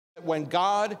When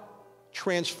God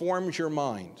transforms your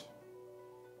mind,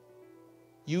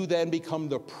 you then become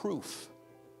the proof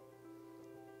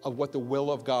of what the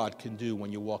will of God can do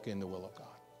when you walk in the will of God.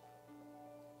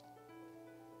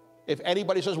 If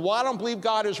anybody says, well, I don't believe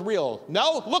God is real.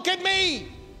 No, look at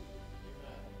me.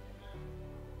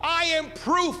 I am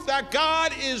proof that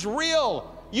God is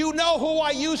real. You know who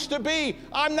I used to be.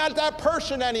 I'm not that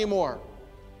person anymore.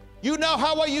 You know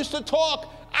how I used to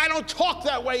talk. I don't talk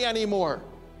that way anymore.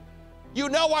 You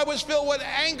know I was filled with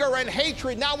anger and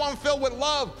hatred. Now I'm filled with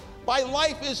love. My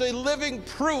life is a living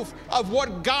proof of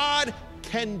what God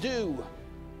can do.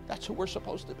 That's who we're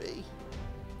supposed to be.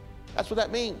 That's what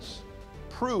that means.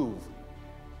 Prove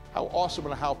how awesome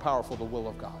and how powerful the will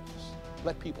of God is.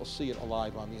 Let people see it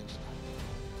alive on the inside.